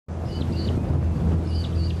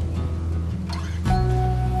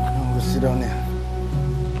Sit down there.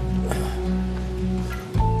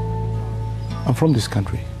 I'm from this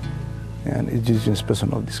country, an indigenous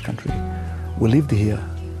person of this country. We lived here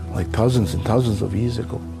like thousands and thousands of years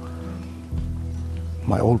ago.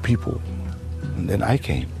 My old people, and then I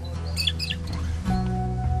came.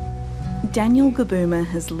 Daniel Gibuma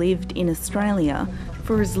has lived in Australia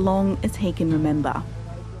for as long as he can remember.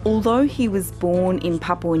 Although he was born in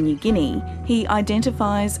Papua New Guinea, he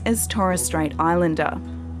identifies as Torres Strait Islander.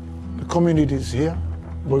 The communities here,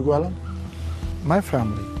 Burgualam, my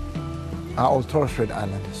family are all Torres Strait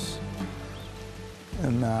Islanders.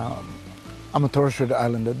 And I'm a Torres Strait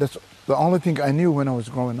Islander. That's the only thing I knew when I was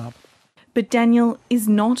growing up. But Daniel is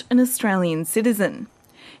not an Australian citizen.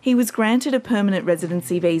 He was granted a permanent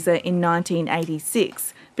residency visa in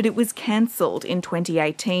 1986, but it was cancelled in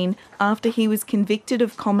 2018 after he was convicted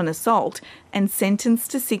of common assault and sentenced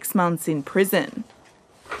to 6 months in prison.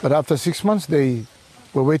 But after 6 months, they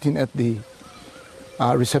were waiting at the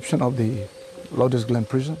reception of the Lotus Glen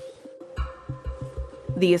prison.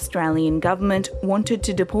 The Australian government wanted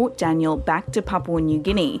to deport Daniel back to Papua New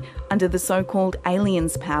Guinea under the so-called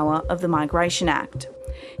Aliens Power of the Migration Act.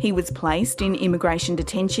 He was placed in immigration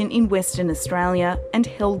detention in Western Australia and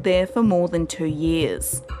held there for more than 2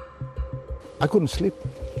 years. I couldn't sleep.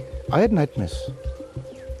 I had nightmares.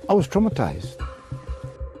 I was traumatised.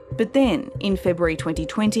 But then, in February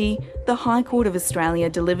 2020, the High Court of Australia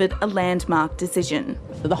delivered a landmark decision.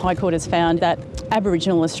 The High Court has found that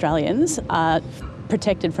Aboriginal Australians are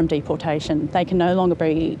protected from deportation. They can no longer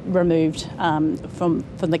be removed from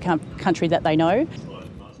the country that they know.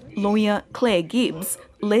 Lawyer Claire Gibbs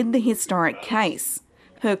led the historic case.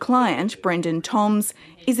 Her client, Brendan Toms,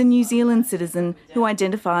 is a New Zealand citizen who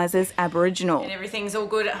identifies as Aboriginal. And everything's all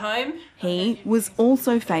good at home? He was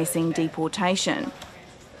also facing deportation.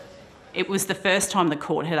 It was the first time the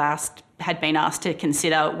court had been asked to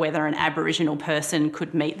consider whether an Aboriginal person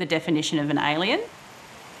could meet the definition of an alien.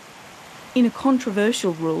 In a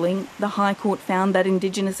controversial ruling, the High Court found that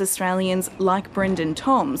Indigenous Australians like Brendan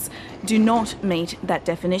Toms do not meet that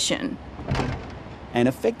definition. And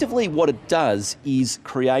effectively what it does is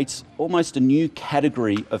creates almost a new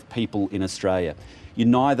category of people in Australia. You're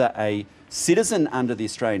neither a citizen under the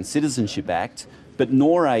Australian Citizenship Act, but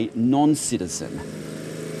nor a non-citizen.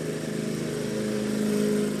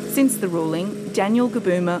 Since the ruling, Daniel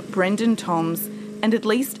Gibuma, Brendan Toms and at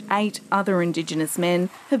least 8 other Indigenous men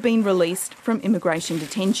have been released from immigration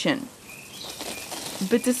detention.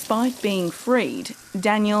 But despite being freed,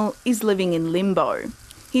 Daniel is living in limbo.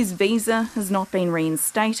 His visa has not been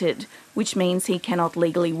reinstated, which means he cannot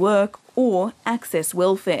legally work or access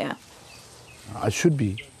welfare. I should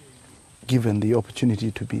be given the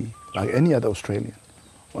opportunity to be like any other Australian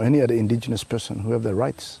or any other Indigenous person who have the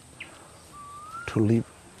rights to live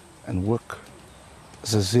and work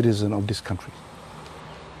as a citizen of this country.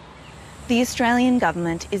 The Australian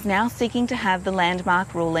government is now seeking to have the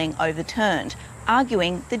landmark ruling overturned,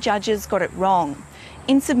 arguing the judges got it wrong.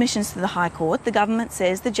 In submissions to the High Court, the government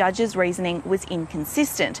says the judge's reasoning was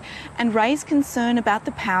inconsistent and raised concern about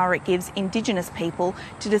the power it gives Indigenous people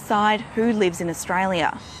to decide who lives in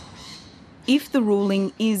Australia. If the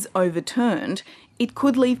ruling is overturned, it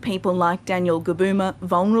could leave people like Daniel Gibuma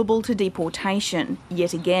vulnerable to deportation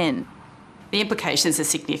yet again. The implications are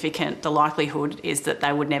significant. The likelihood is that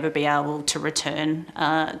they would never be able to return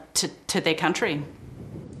to their country.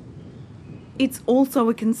 It's also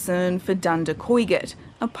a concern for Dunda Koigat,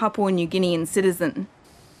 a Papua New Guinean citizen.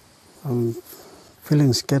 I'm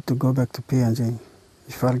feeling scared to go back to PNG.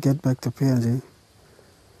 If I get back to PNG,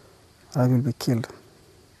 I will be killed.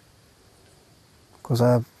 Because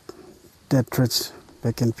I have death threats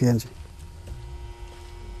back in PNG.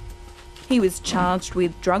 He was charged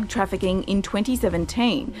with drug trafficking in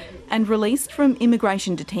 2017 and released from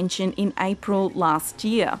immigration detention in April last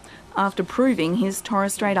year after proving his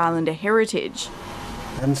Torres Strait Islander heritage.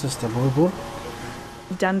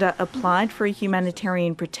 Dunda applied for a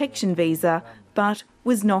humanitarian protection visa but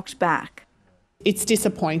was knocked back. It's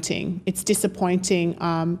disappointing. It's disappointing.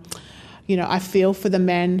 I feel for the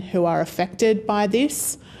men who are affected by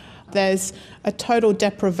this. There's a total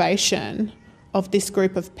deprivation of this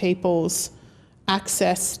group of people's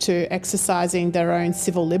access to exercising their own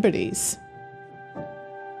civil liberties.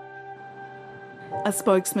 A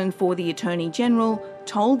spokesman for the Attorney-General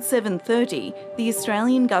told 7:30 the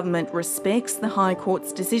Australian government respects the High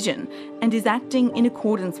Court's decision and is acting in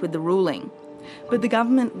accordance with the ruling. But the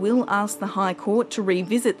government will ask the High Court to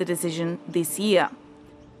revisit the decision this year.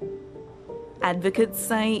 Advocates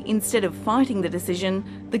say instead of fighting the decision,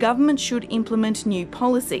 the government should implement new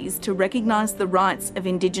policies to recognise the rights of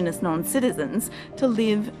Indigenous non-citizens to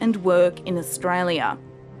live and work in Australia.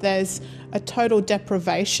 There's a total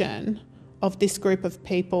deprivation of this group of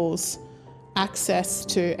people's access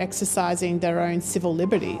to exercising their own civil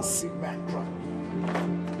liberties.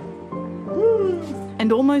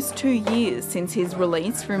 And almost 2 years since his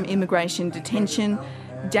release from immigration detention,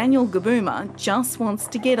 Daniel Gibuma just wants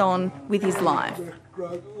to get on with his life.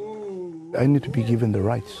 I need to be given the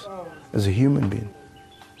rights as a human being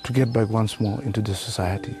to get back once more into the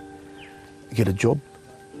society, get a job,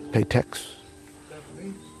 pay tax,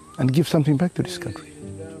 and give something back to this country.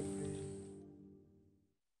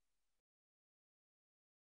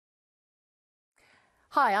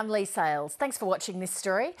 Hi, I'm Lee Sales. Thanks for watching this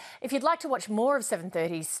story. If you'd like to watch more of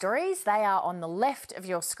 730's stories, they are on the left of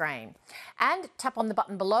your screen. And tap on the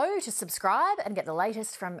button below to subscribe and get the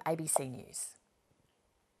latest from ABC News.